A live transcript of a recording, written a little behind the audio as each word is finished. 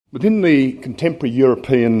Within the contemporary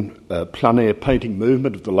European plein air painting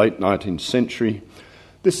movement of the late 19th century,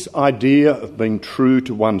 this idea of being true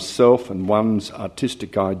to oneself and one's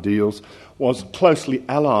artistic ideals was closely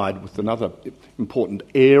allied with another important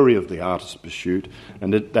area of the artist's pursuit,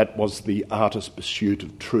 and that was the artist's pursuit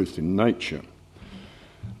of truth in nature.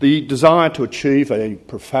 The desire to achieve a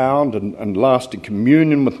profound and lasting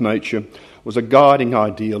communion with nature was a guiding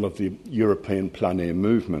ideal of the European plein air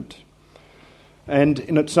movement. And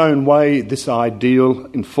in its own way, this ideal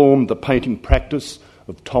informed the painting practice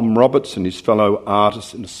of Tom Roberts and his fellow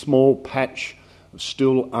artists in a small patch of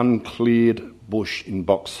still uncleared bush in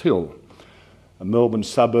Box Hill, a Melbourne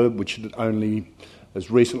suburb which had only as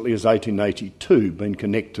recently as 1882 been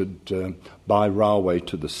connected by railway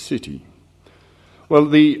to the city. Well,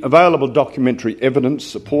 the available documentary evidence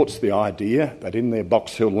supports the idea that in their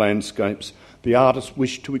Box Hill landscapes, the artists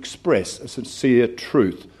wished to express a sincere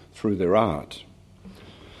truth through their art.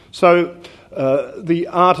 So the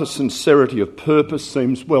artist's sincerity of purpose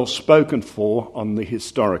seems well spoken for on the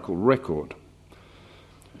historical record.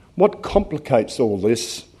 What complicates all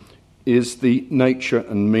this is the nature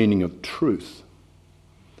and meaning of truth.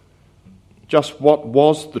 Just what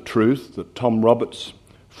was the truth that Tom Roberts,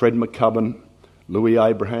 Fred McCubbin, Louis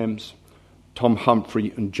Abrahams, Tom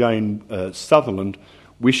Humphrey and Jane Sutherland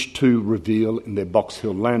wished to reveal in their Box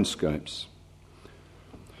Hill landscapes?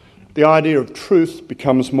 The idea of truth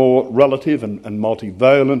becomes more relative and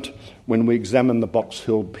multivalent when we examine the Box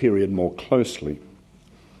Hill period more closely.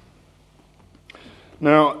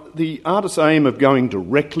 Now, the artist's aim of going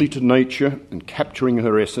directly to nature and capturing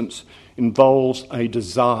her essence involves a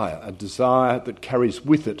desire that carries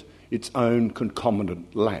with it its own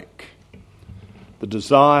concomitant lack. The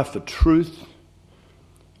desire for truth,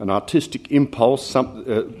 an artistic impulse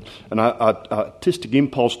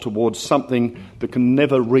towards something that can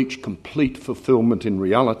never reach complete fulfilment in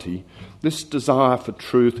reality. This desire for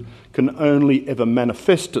truth can only ever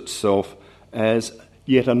manifest itself as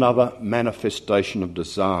yet another manifestation of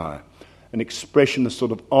desire, an expression, a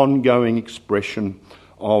sort of ongoing expression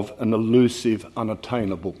of an elusive,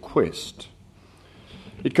 unattainable quest.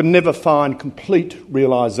 It can never find complete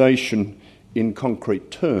realisation in concrete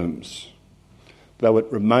terms, though it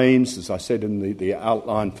remains, as I said in the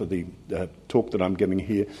outline for the talk that I'm giving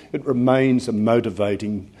here, it remains a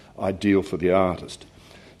motivating ideal for the artist.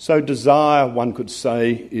 So desire, one could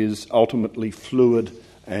say, is ultimately fluid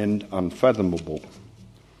and unfathomable.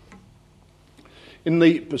 In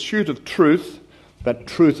the pursuit of truth, that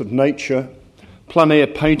truth of nature, plein air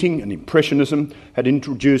painting and Impressionism had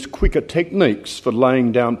introduced quicker techniques for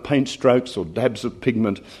laying down paint strokes or dabs of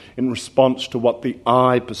pigment in response to what the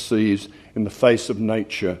eye perceives in the face of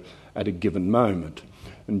nature at a given moment.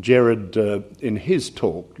 And Gerard, in his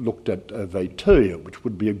talk, looked at Veiteuil, which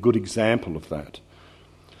would be a good example of that.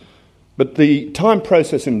 But the time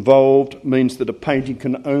process involved means that a painting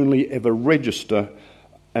can only ever register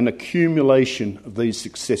an accumulation of these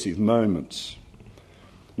successive moments.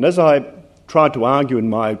 And as I tried to argue in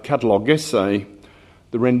my catalogue essay,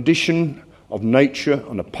 the rendition of nature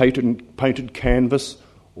on a painted canvas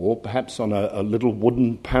or perhaps on a little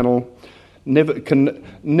wooden panel can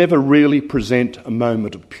never really present a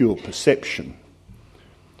moment of pure perception.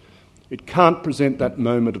 It can't present that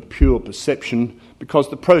moment of pure perception because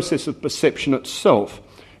the process of perception itself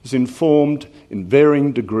is informed in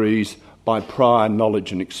varying degrees by prior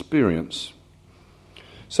knowledge and experience.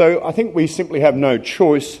 So I think we simply have no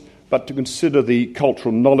choice but to consider the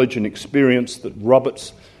cultural knowledge and experience that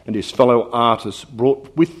Roberts and his fellow artists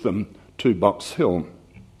brought with them to Box Hill.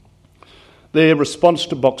 Their response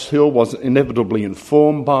to Box Hill was inevitably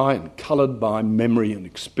informed by and coloured by memory and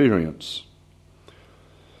experience.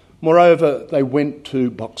 Moreover, they went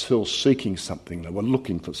to Box Hill seeking something. They were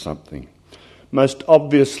looking for something. Most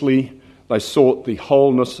obviously, they sought the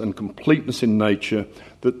wholeness and completeness in nature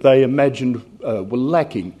that they imagined were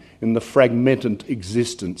lacking in the fragmented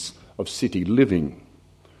existence of city living.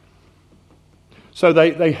 So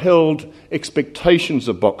they held expectations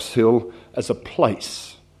of Box Hill as a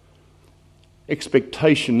place,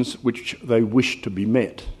 expectations which they wished to be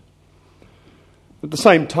met. At the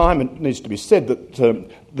same time, it needs to be said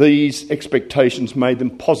that these expectations made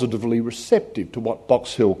them positively receptive to what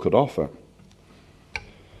Box Hill could offer.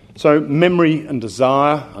 So memory and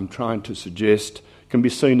desire, I'm trying to suggest, can be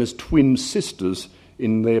seen as twin sisters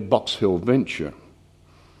in their Box Hill venture.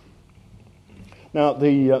 Now,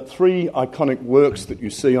 the three iconic works that you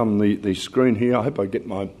see on the screen here, I hope I get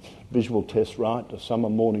my visual test right: A Summer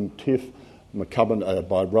Morning Tiff, McCubbin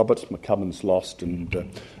by Roberts, McCubbin's Lost,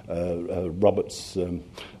 and Roberts'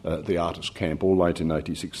 The Artist Camp, all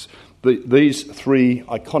 1886. These three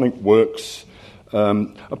iconic works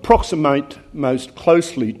approximate most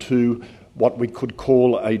closely to what we could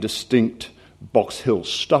call a distinct Box Hill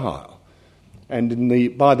style.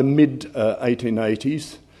 And by the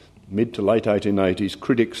mid-1880s, mid to late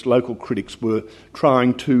 1880s, local critics were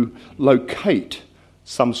trying to locate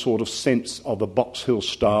some sort of sense of a Box Hill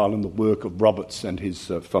style in the work of Roberts and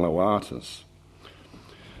his fellow artists.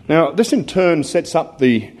 Now, this in turn sets up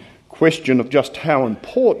the question of just how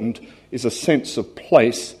important is a sense of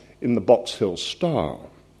place in the Box Hill style.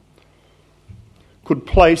 Could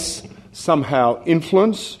place somehow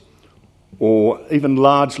influence or even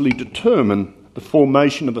largely determine the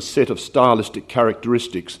formation of a set of stylistic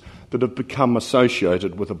characteristics that have become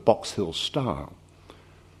associated with a Box Hill style?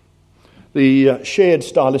 The shared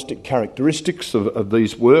stylistic characteristics of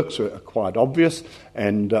these works are quite obvious,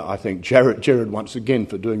 and I thank Gerard once again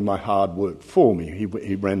for doing my hard work for me.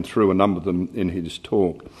 He ran through a number of them in his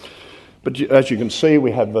talk. But as you can see,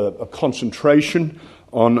 we have a concentration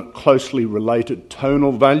on closely related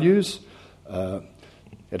tonal values.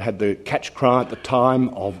 It had the catch cry at the time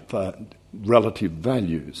of relative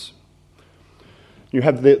values. You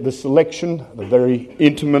have the selection, the very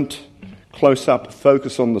intimate close-up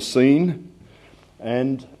focus on the scene,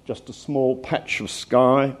 and just a small patch of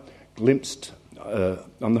sky glimpsed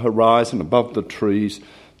on the horizon above the trees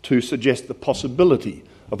to suggest the possibility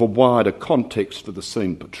of a wider context for the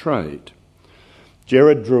scene portrayed.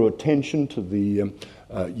 Gerard drew attention to the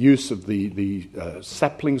use of the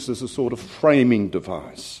saplings as a sort of framing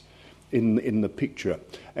device in the picture,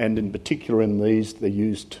 and in particular in these they're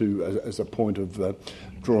used as a point of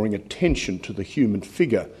drawing attention to the human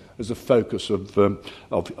figure as a focus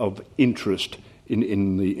of interest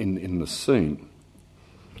in the scene.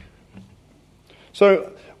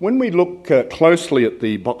 So when we look closely at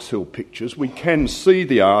the Box Hill pictures, we can see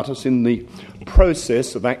the artists in the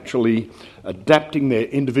process of actually adapting their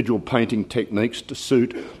individual painting techniques to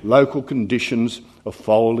suit local conditions of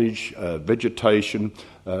foliage, vegetation,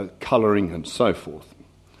 colouring and so forth.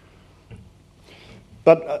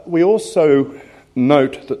 But we also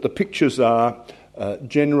note that the pictures are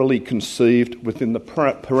generally conceived within the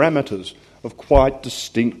parameters of quite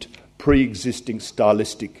distinct pre-existing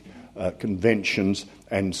stylistic conventions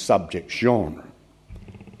and subject genre.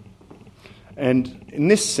 And in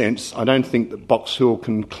this sense, I don't think that Box Hill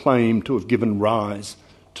can claim to have given rise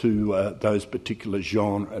to those particular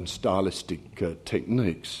genre and stylistic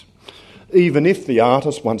techniques, even if the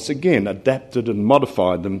artist once again adapted and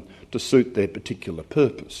modified them to suit their particular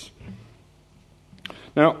purpose.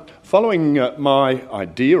 Now, following my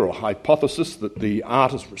idea or hypothesis that the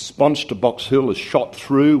artist's response to Box Hill is shot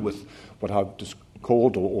through with what I've just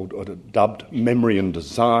called or dubbed memory and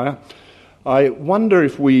desire, I wonder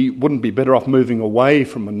if we wouldn't be better off moving away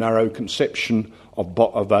from a narrow conception of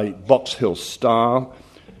a Box Hill style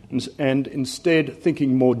and instead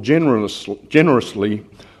thinking more generously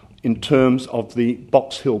in terms of the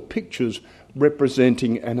Box Hill pictures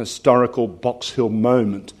representing an historical Box Hill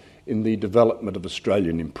moment in the development of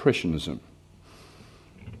Australian Impressionism.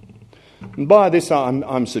 And by this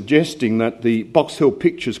I'm suggesting that the Box Hill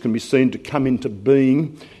pictures can be seen to come into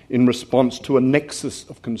being in response to a nexus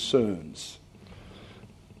of concerns.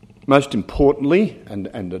 Most importantly, and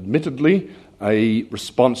admittedly, a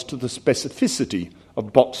response to the specificity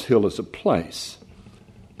of Box Hill as a place,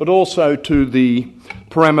 but also to the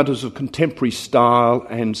parameters of contemporary style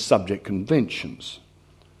and subject conventions,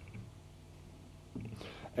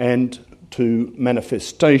 and to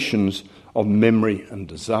manifestations of memory and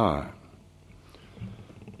desire.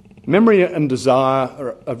 Memory and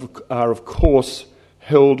desire are of course,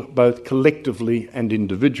 held both collectively and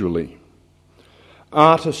individually.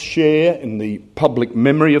 Artists share in the public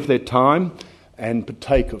memory of their time and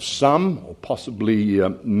partake of some, or possibly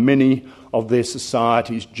many, of their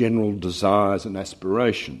society's general desires and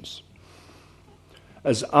aspirations.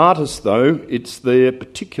 As artists, though, it's their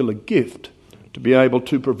particular gift to be able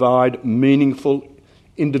to provide meaningful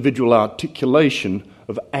individual articulation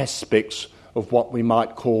of aspects of what we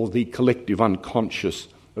might call the collective unconscious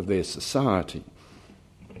of their society.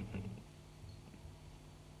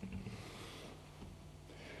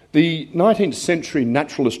 The 19th century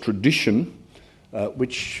naturalist tradition,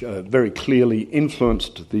 which very clearly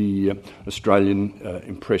influenced the Australian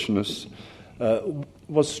Impressionists,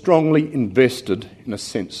 was strongly invested in a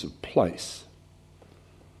sense of place.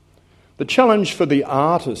 The challenge for the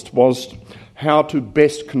artist was how to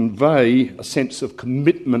best convey a sense of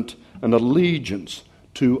commitment and allegiance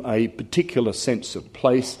to a particular sense of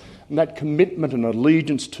place, and that commitment and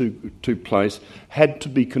allegiance to place had to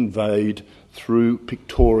be conveyed through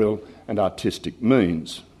pictorial and artistic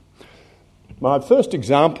means. My first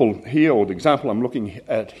example here, or the example I'm looking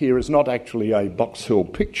at here, is not actually a Box Hill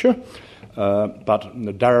picture, but in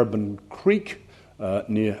the Darebin Creek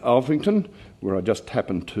near Alvington, where I just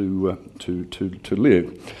happen to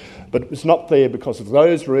live. But it's not there because of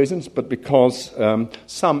those reasons, but because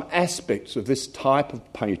some aspects of this type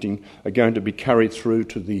of painting are going to be carried through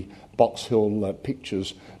to the Box Hill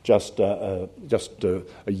pictures just a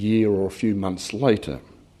year or a few months later.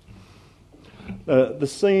 The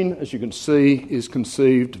scene, as you can see, is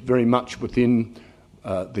conceived very much within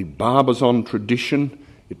the Barbizon tradition.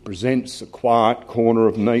 It presents a quiet corner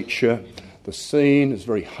of nature. The scene is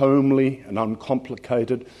very homely and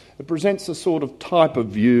uncomplicated. It presents a sort of type of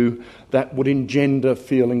view that would engender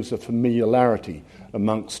feelings of familiarity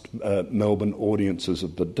amongst Melbourne audiences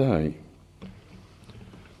of the day.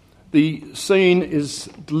 The scene is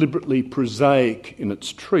deliberately prosaic in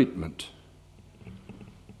its treatment.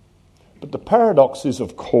 But the paradox is,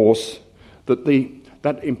 of course, that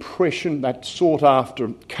that impression, that sought-after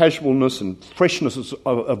casualness and freshness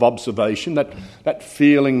of observation, that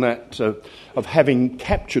feeling of having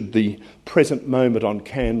captured the present moment on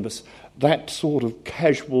canvas, that sort of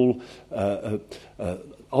casual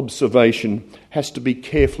observation has to be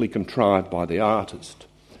carefully contrived by the artist.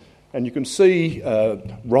 And you can see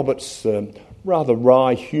Robert's rather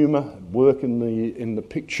wry humour work in the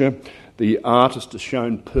picture. The artist is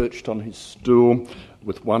shown perched on his stool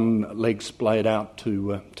with one leg splayed out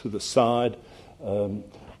to the side.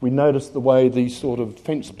 We notice the way these sort of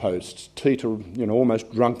fence posts teeter,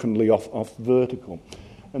 almost drunkenly off vertical.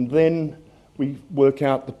 And then we work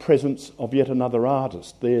out the presence of yet another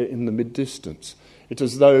artist there in the mid-distance. It's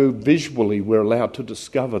as though visually we're allowed to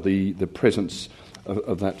discover the presence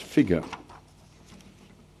of that figure.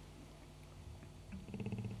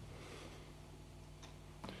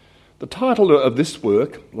 The title of this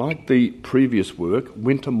work, like the previous work,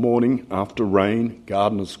 Winter Morning After Rain,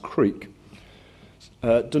 Gardiner's Creek,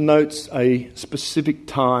 denotes a specific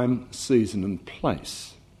time, season and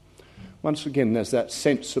place. Once again, there's that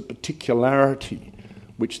sense of particularity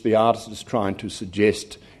which the artist is trying to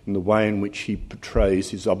suggest in the way in which he portrays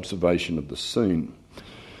his observation of the scene.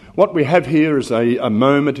 What we have here is a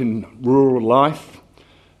moment in rural life,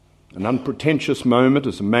 an unpretentious moment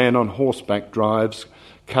as a man on horseback drives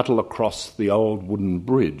cattle across the old wooden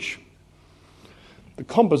bridge. The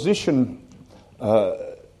composition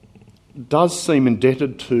does seem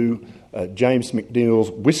indebted to James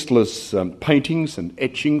McNeill's Whistler's paintings and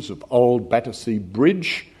etchings of old Battersea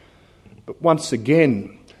Bridge, but once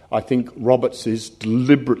again I think Roberts is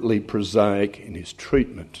deliberately prosaic in his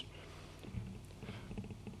treatment.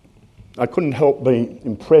 I couldn't help being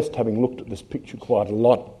impressed, having looked at this picture quite a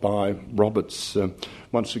lot, by Roberts,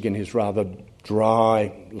 once again his rather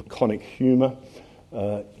dry, laconic humour.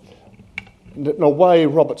 In a way,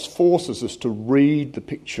 Roberts forces us to read the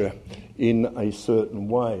picture in a certain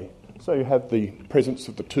way. So you have the presence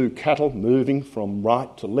of the two cattle moving from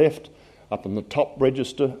right to left up in the top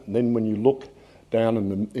register, and then when you look down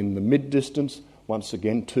in the mid-distance, once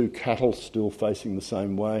again two cattle still facing the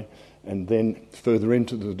same way, and then further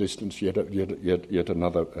into the distance yet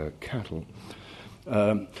another cattle.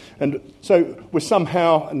 And so we're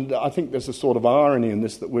somehow, and I think there's a sort of irony in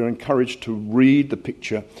this, that we're encouraged to read the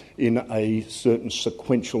picture in a certain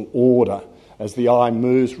sequential order as the eye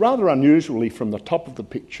moves, rather unusually, from the top of the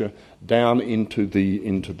picture down into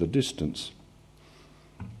the distance.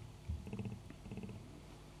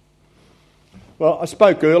 Well, I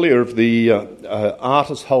spoke earlier of the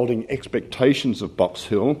artist holding expectations of Box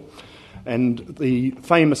Hill, and the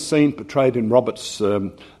famous scene portrayed in Roberts'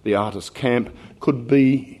 The Artist's Camp could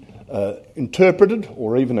be interpreted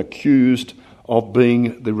or even accused of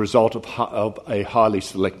being the result of a highly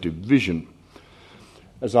selective vision.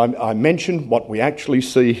 As I mentioned, what we actually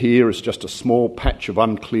see here is just a small patch of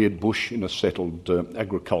uncleared bush in a settled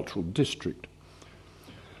agricultural district.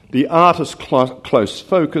 The artist's close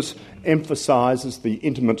focus emphasises the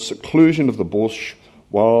intimate seclusion of the bush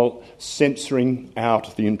while censoring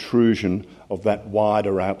out the intrusion of that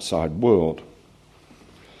wider outside world.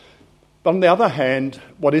 But on the other hand,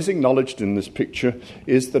 what is acknowledged in this picture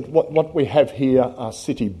is that what we have here are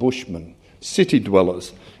city bushmen, city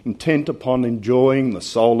dwellers, intent upon enjoying the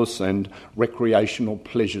solace and recreational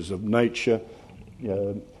pleasures of nature.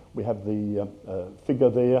 We have the figure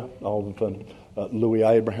there of Louis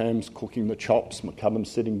Abrahams cooking the chops, McCubbin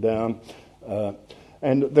sitting down.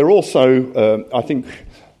 And there are also, I think,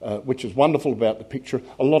 which is wonderful about the picture,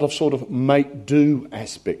 a lot of sort of make-do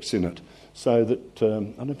aspects in it. So that, I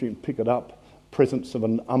don't know if you can pick it up, presence of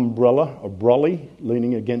an umbrella, a brolly,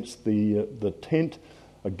 leaning against the tent,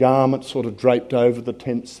 a garment sort of draped over the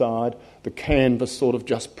tent side, the canvas sort of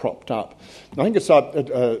just propped up. And I think it's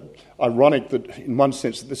ironic that in one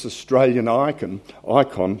sense this Australian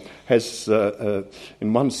icon has,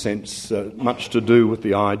 in one sense, much to do with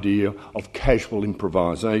the idea of casual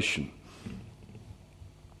improvisation.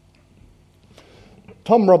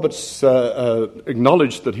 Tom Roberts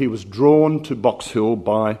acknowledged that he was drawn to Box Hill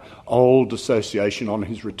by old association on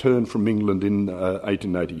his return from England in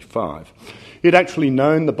 1885. He'd actually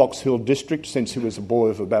known the Box Hill district since he was a boy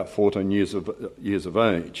of about 14 years of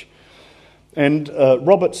age. And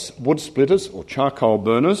Roberts' Wood Splitters, or Charcoal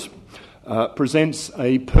Burners, presents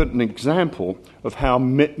a pertinent example of how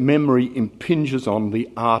memory impinges on the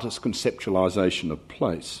artist's conceptualisation of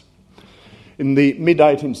place. In the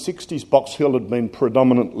mid-1860s, Box Hill had been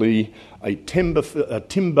predominantly a timber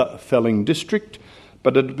felling district,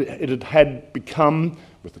 but it had become,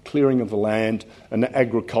 with the clearing of the land, an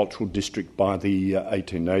agricultural district by the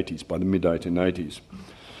 1880s, by the mid-1880s.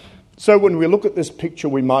 So when we look at this picture,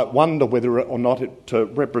 we might wonder whether or not it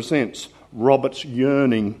represents Roberts'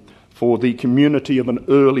 yearning for the community of an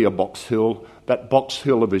earlier Box Hill, that Box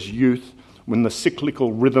Hill of his youth, when the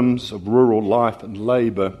cyclical rhythms of rural life and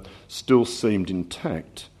labour still seemed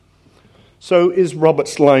intact. So is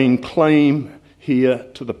Roberts laying claim here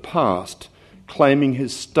to the past, claiming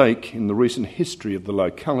his stake in the recent history of the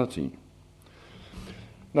locality?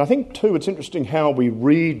 And I think too it's interesting how we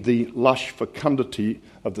read the lush fecundity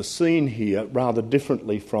of the scene here rather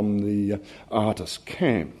differently from the artist's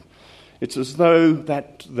camp. It's as though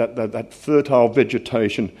that fertile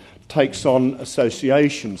vegetation takes on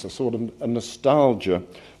associations, a sort of a nostalgia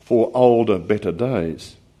for older, better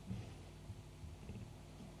days.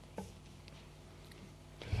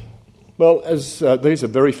 Well, as these are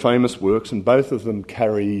very famous works, and both of them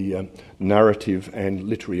carry narrative and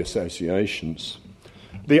literary associations.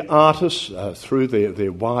 The artists, through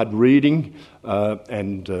their wide reading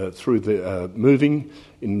and through the moving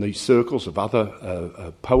in the circles of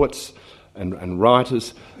other poets and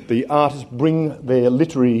writers, the artists bring these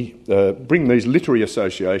literary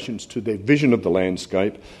associations to their vision of the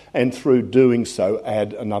landscape, and through doing so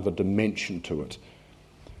add another dimension to it.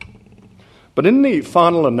 But in the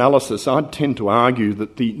final analysis, I'd tend to argue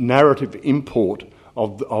that the narrative import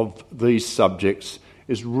of these subjects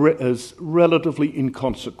is relatively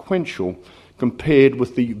inconsequential compared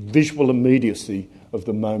with the visual immediacy of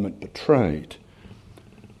the moment portrayed.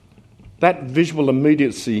 That visual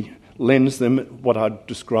immediacy lends them what I'd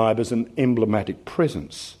describe as an emblematic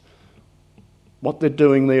presence. What they're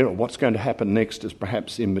doing there or what's going to happen next is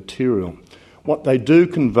perhaps immaterial. What they do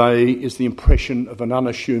convey is the impression of an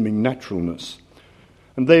unassuming naturalness.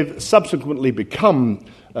 And they've subsequently become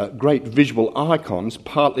great visual icons,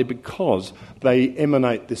 partly because they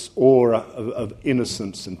emanate this aura of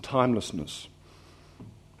innocence and timelessness.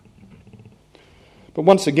 But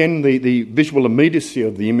once again, the visual immediacy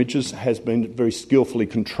of the images has been very skillfully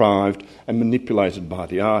contrived and manipulated by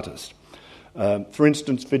the artist. For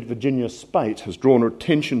instance, Virginia Speight has drawn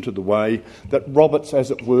attention to the way that Roberts,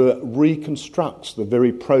 as it were, reconstructs the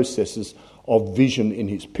very processes of vision in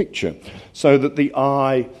his picture, so that the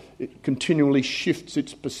eye continually shifts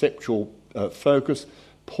its perceptual focus,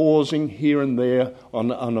 pausing here and there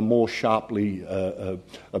on a more sharply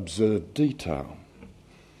observed detail.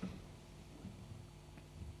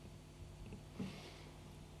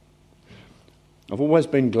 I've always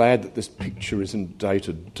been glad that this picture isn't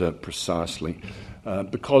dated precisely,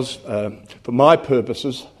 because for my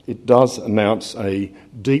purposes it does announce a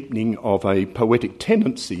deepening of a poetic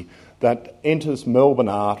tendency that enters Melbourne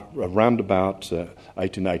art around about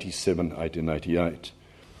 1887, 1888.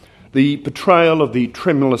 The portrayal of the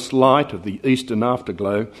tremulous light of the eastern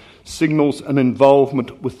afterglow signals an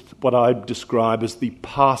involvement with what I describe as the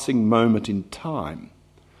passing moment in time,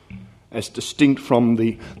 as distinct from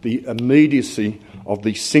the immediacy of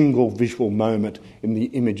the single visual moment in the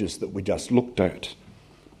images that we just looked at.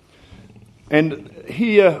 And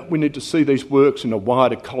here we need to see these works in a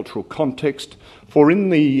wider cultural context, for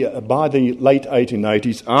by the late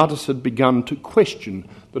 1880s, artists had begun to question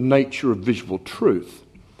the nature of visual truth.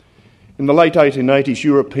 In the late 1880s,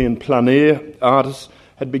 European plein air artists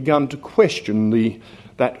had begun to question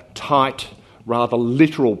that tight, rather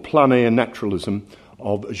literal plein air naturalism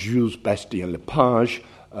of Jules Bastien-Lepage,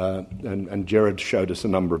 and Gerard showed us a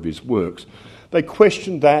number of his works. They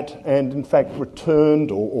questioned that and in fact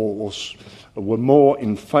returned or were more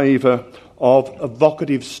in favour of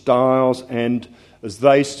evocative styles and, as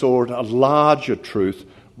they saw it, a larger truth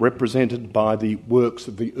represented by the works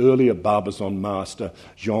of the earlier Barbizon master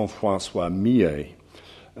Jean-François Millet.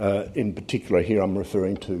 In particular, here I'm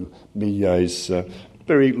referring to Millet's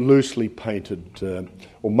very loosely painted,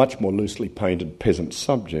 or much more loosely painted peasant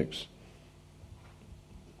subjects.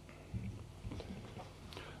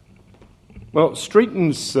 Well,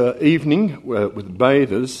 Streeton's evening with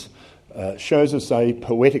bathers shows us a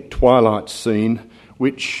poetic twilight scene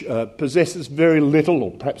which possesses very little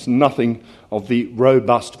or perhaps nothing of the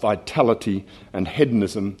robust vitality and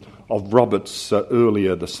hedonism of Roberts'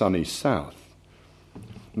 earlier The Sunny South.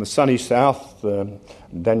 In The Sunny South,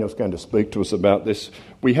 Daniel's going to speak to us about this,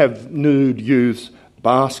 we have nude youths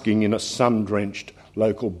basking in a sun-drenched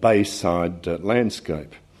local bayside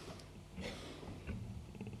landscape.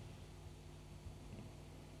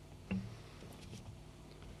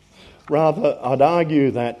 Rather, I'd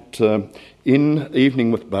argue that in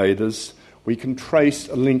Evening with Bathers, we can trace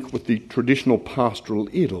a link with the traditional pastoral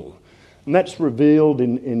idyll. And that's revealed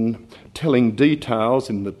in telling details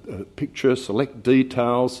in the picture, select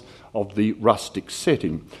details of the rustic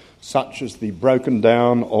setting, such as the broken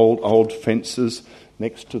down old fences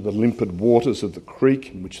next to the limpid waters of the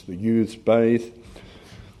creek in which the youths bathe,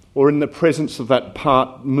 or in the presence of that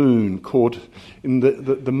part moon caught in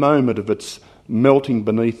the moment of its melting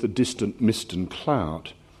beneath the distant mist and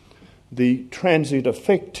cloud. The transient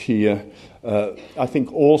effect here, I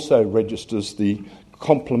think, also registers the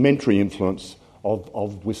complementary influence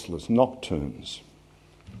of Whistler's nocturnes.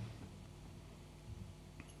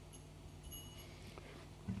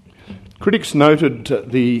 Critics noted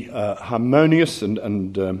the harmonious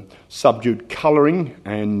and subdued colouring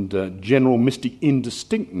and general mystic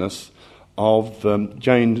indistinctness of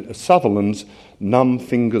Jane Sutherland's numb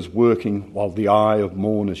fingers working while the eye of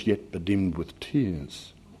morn is yet bedimmed with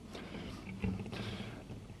tears.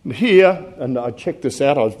 Here, and I checked this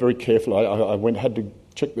out, I was very careful, I had to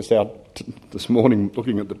check this out this morning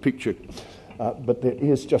looking at the picture, but there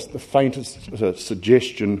is just the faintest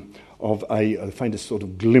suggestion of the faintest sort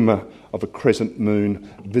of glimmer of a crescent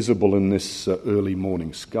moon visible in this early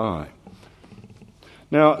morning sky.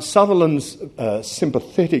 Now, Sutherland's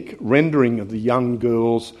sympathetic rendering of the young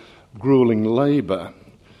girl's gruelling labour,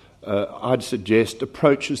 I'd suggest,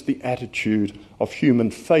 approaches the attitude of human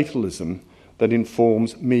fatalism that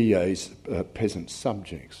informs Millet's peasant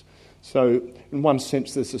subjects. So, in one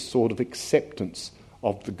sense, there's a sort of acceptance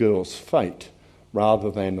of the girl's fate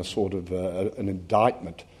rather than a sort of an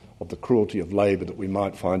indictment of the cruelty of labour that we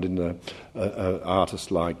might find in an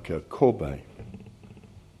artist like Courbet.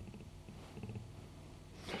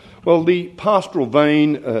 Well, the pastoral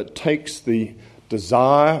vein takes the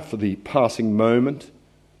desire for the passing moment,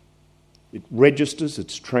 it registers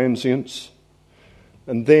its transience,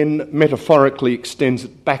 and then metaphorically extends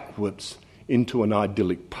it backwards into an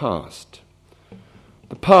idyllic past.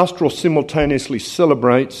 The pastoral simultaneously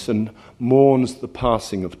celebrates and mourns the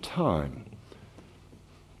passing of time.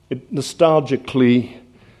 It nostalgically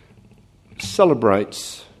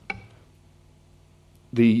celebrates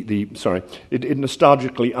it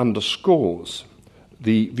nostalgically underscores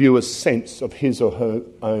the viewer's sense of his or her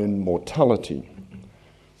own mortality.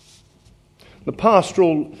 The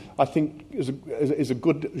pastoral, I think, is a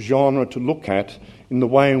good genre to look at in the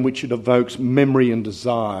way in which it evokes memory and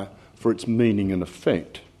desire for its meaning and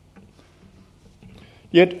effect.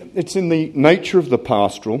 Yet it's in the nature of the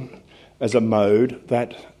pastoral as a mode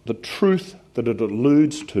that the truth that it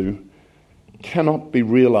alludes to cannot be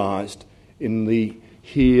realised in the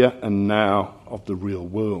here and now of the real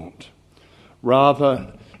world.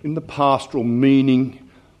 Rather, in the pastoral, meaning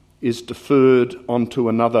is deferred onto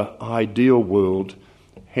another ideal world,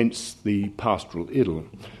 hence the pastoral idyll.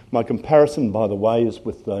 My comparison, by the way, is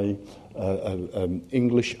with an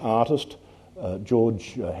English artist,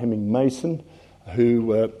 George Hemming Mason,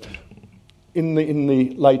 who in the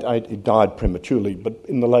late 80s, he died prematurely, but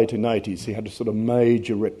in the late 80s he had a sort of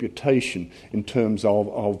major reputation in terms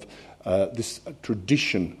of this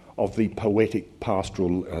tradition of the poetic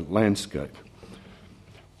pastoral landscape.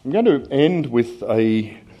 I'm going to end with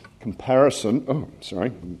a comparison. Here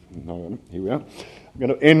we are. I'm going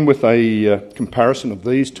to end with a comparison of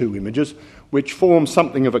these two images, which form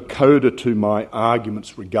something of a coda to my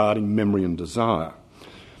arguments regarding memory and desire.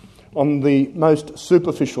 On the most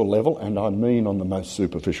superficial level, and I mean on the most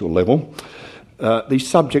superficial level, these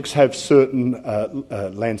subjects have certain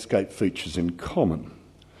landscape features in common.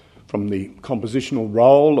 From the compositional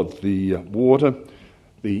role of the water,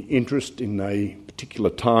 the interest in a particular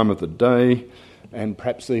time of the day, and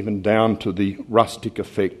perhaps even down to the rustic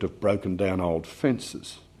effect of broken down old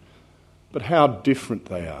fences. But how different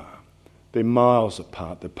they are. They're miles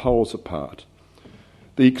apart, they're poles apart.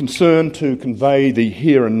 The concern to convey the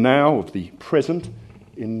here and now of the present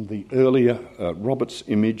in the earlier Roberts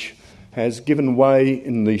image has given way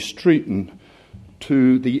in the Streeton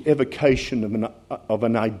to the evocation of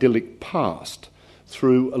an idyllic past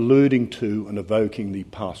through alluding to and evoking the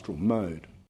pastoral mode.